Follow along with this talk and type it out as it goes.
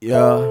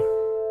Yeah,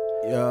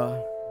 yeah,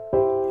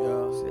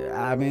 yeah. Said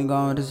I been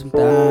going to some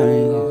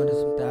things.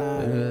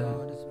 Yeah.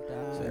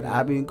 Said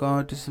I been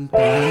going to some things.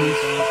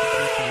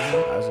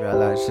 I just got a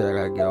lot of shit I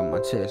gotta get on my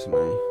chest, man.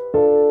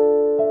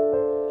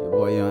 Your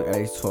boy Young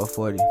Ace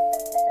 1240.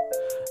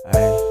 Ay,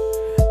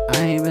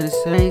 I ain't been the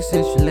same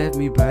since you left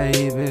me,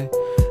 baby.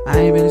 I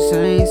ain't been the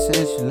same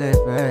since you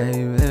left,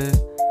 baby.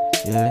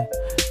 Yeah.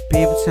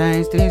 People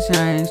change, things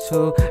change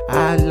too.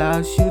 I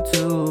lost you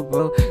too,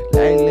 bro.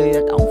 Lately,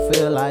 I don't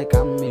feel like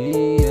I'm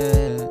me,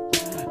 yeah.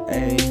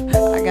 Ay,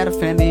 I got a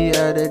fan the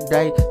other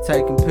day,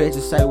 taking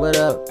pictures, say what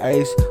up,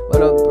 Ace.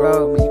 What up,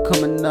 bro? When you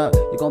coming up,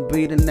 you gon'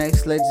 be the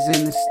next legend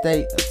in the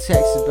state of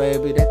Texas,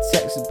 baby. That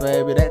Texas,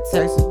 baby. That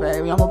Texas,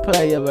 baby. I'm a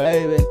player,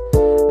 baby.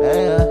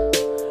 Yeah.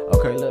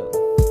 Okay, look.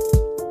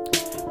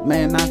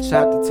 Man, I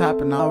dropped the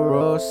top and I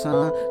roll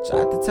some.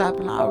 Drop the top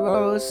and I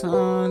roll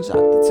some.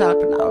 Drop the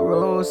top and I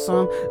roll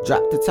some.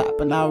 Drop the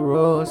top and I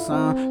roll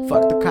some.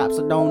 Fuck the cops,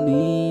 I don't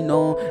need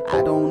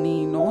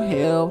no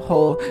help,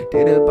 ho.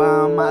 Did it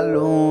by my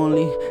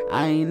lonely.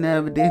 I ain't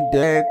never did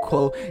that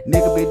quote.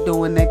 Nigga be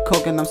doing that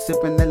coke and I'm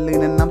sipping that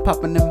lean and I'm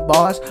popping them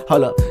bars.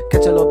 Hold up,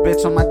 catch a little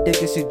bitch on my dick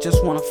and she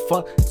just wanna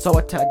fuck. So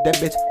I tell that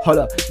bitch, hold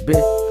up,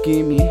 bitch,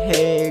 give me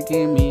head,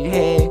 give me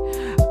head.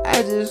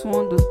 I just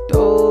want to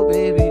throw,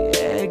 baby.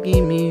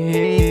 Give me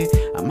head.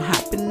 I'm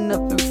hopping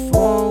up in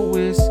foreign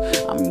wheels.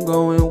 I'm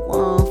going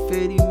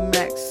 150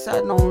 max.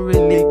 I don't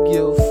really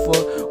give a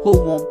fuck who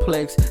won't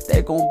plex.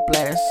 They gon'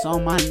 blast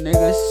on my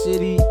niggas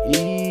City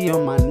E,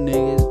 on my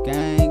niggas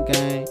gang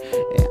gang.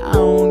 And I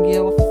don't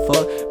give a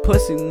fuck.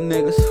 Pussy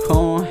niggas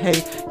gon'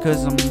 hate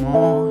cause I'm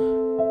on.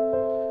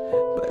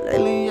 But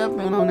lately I've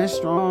been on that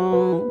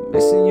strong.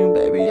 Missing you,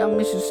 baby. I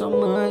miss you so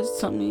much.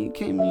 Tell me you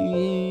came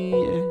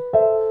here.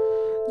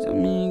 Tell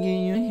me can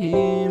you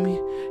hear me?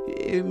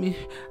 Hear me.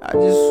 I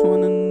just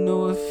wanna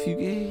know if you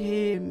can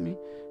hear me.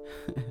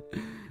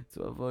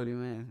 1240,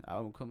 man.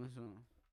 Album coming soon.